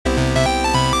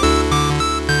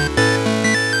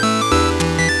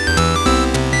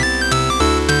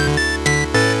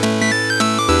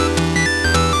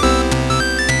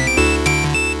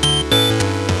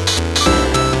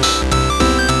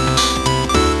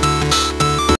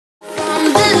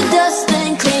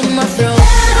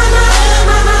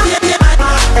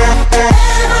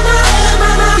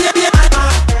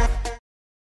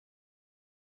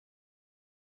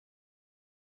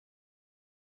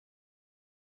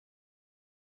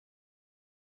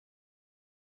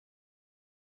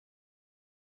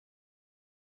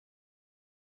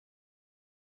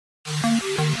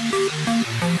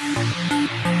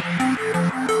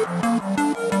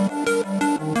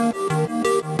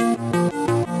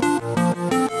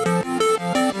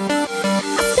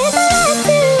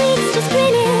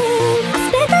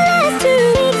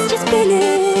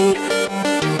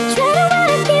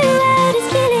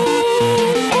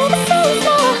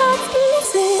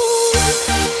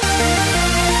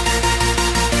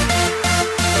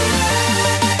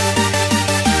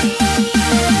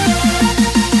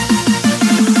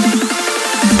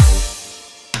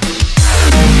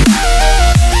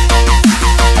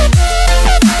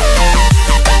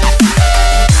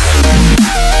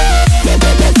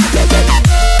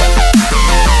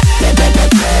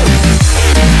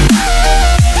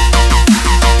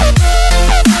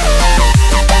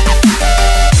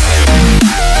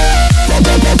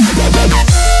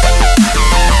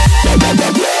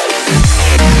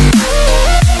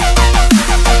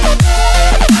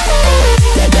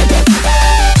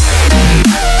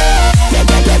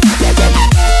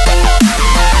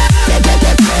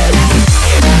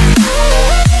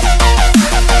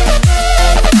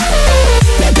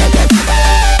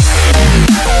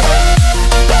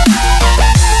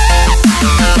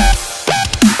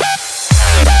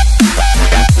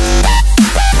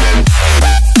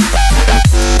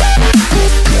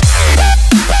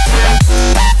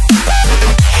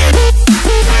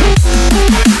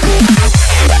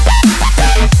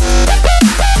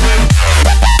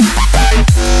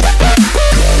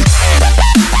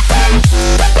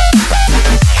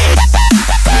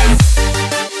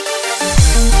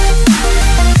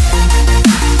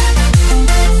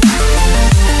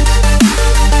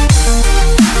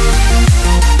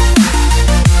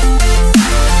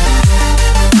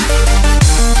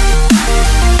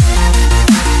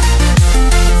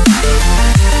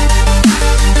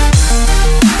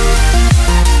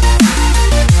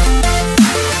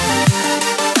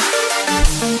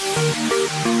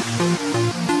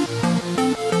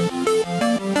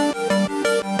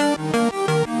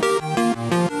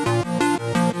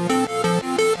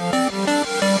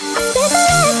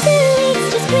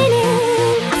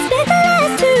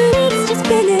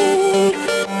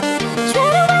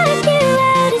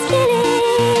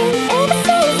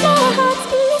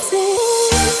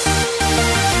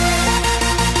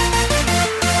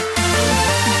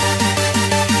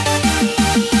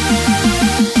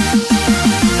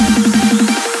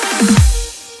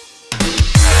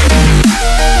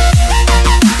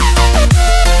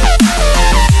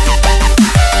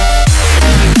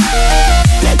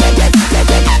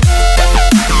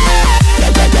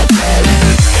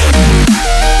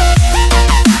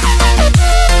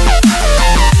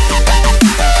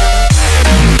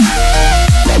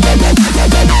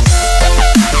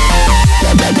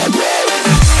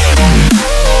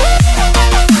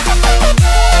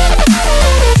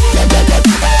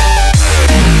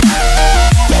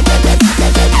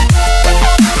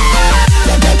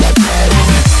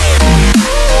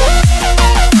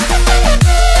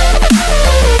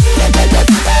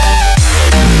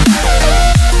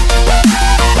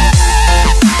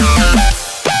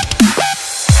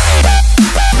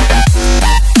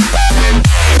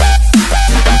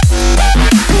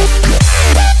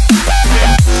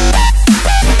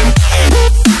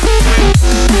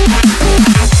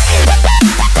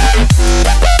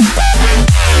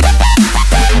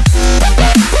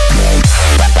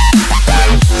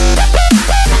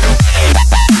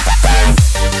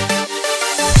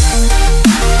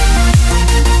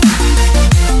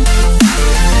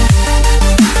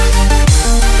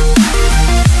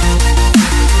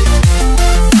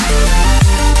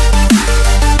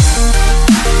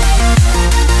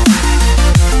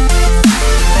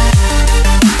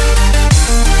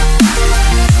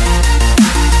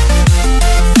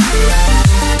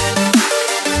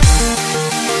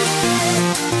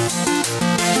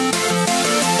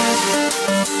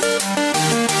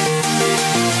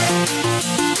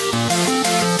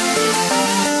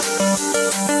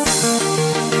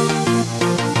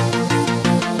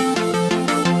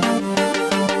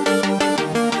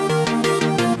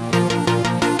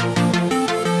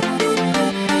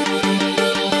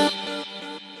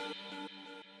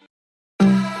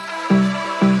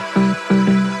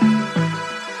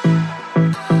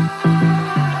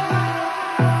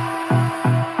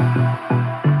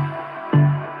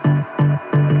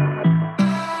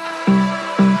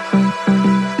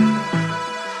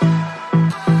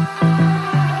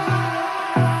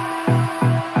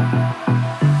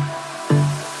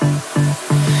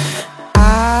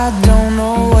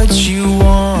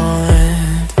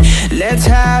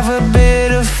Let's have a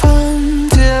bit of fun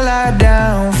till I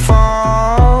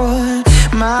downfall.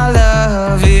 My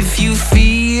love, if you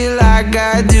feel like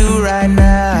I do right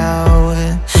now,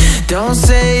 don't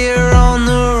say you're on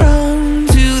the run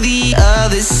to the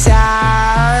other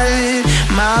side,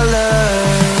 my love.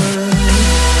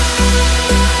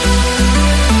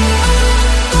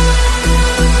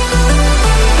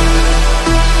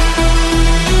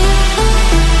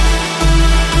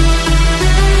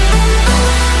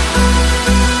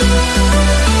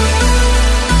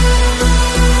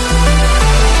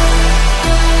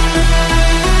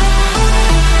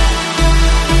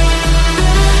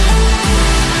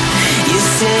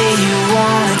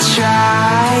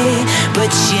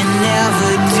 But you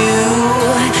never do.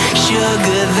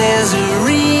 Sugar, there's a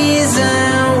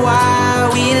reason why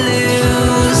we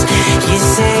lose. You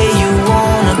say you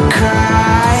wanna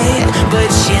cry,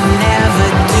 but you never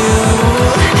do.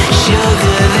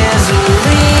 Sugar, there's a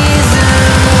reason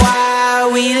why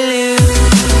we lose.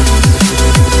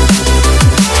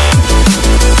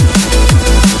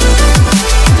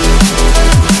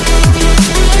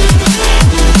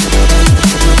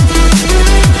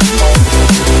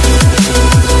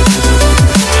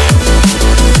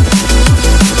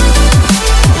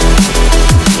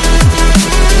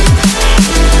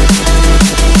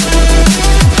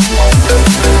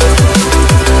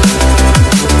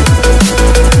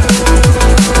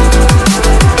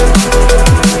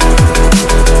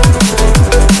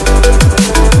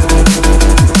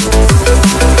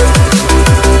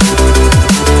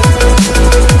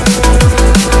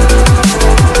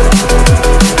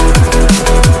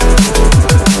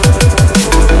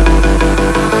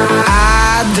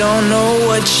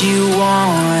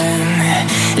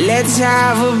 Let's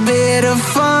have a bit of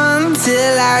fun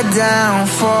till I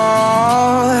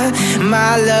downfall.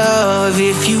 My love,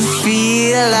 if you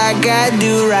feel like I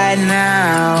do right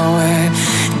now,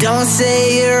 don't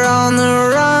say you're on the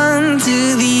run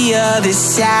to the other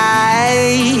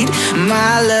side,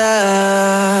 my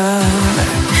love.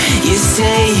 You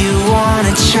say you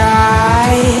wanna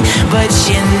try, but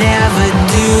you never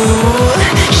do.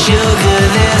 Sugar,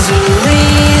 there's a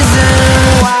reason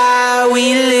why we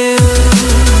lose.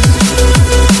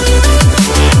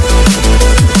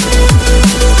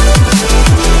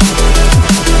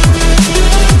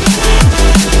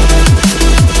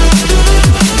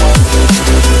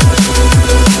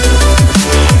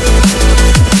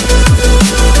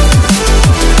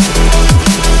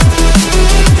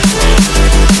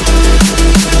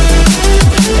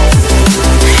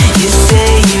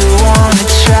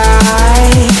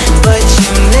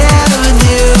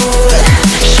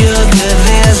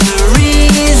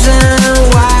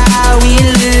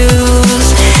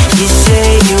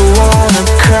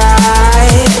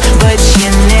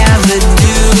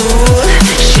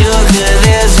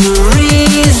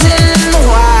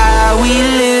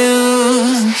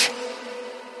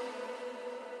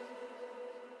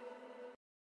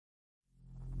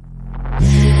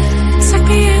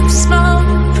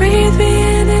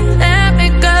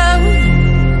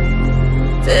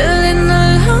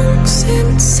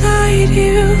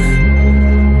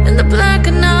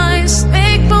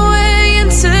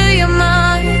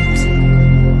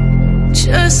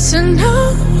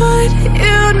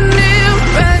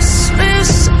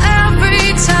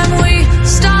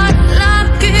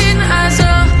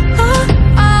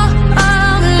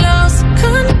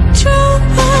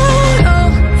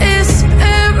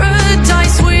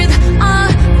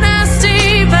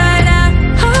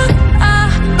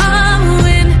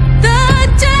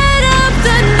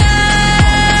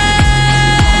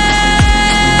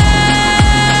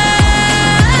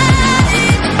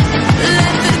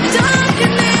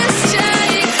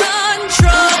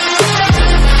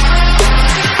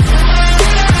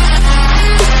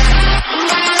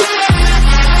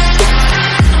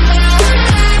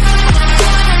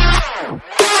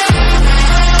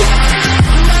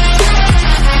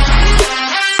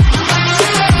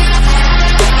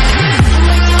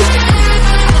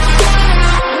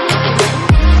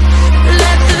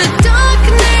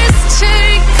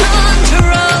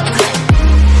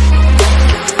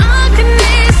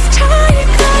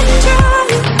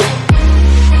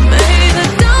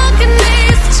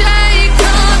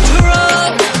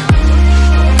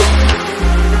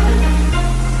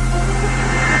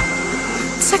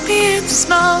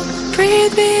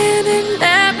 Breathe me in and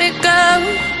let me go.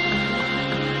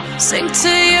 Sink to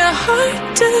your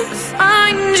heart to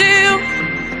find you.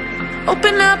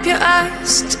 Open up your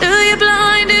eyes till you're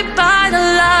blinded by the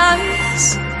lies,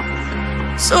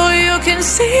 so you can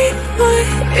see what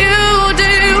you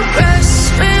do. Rest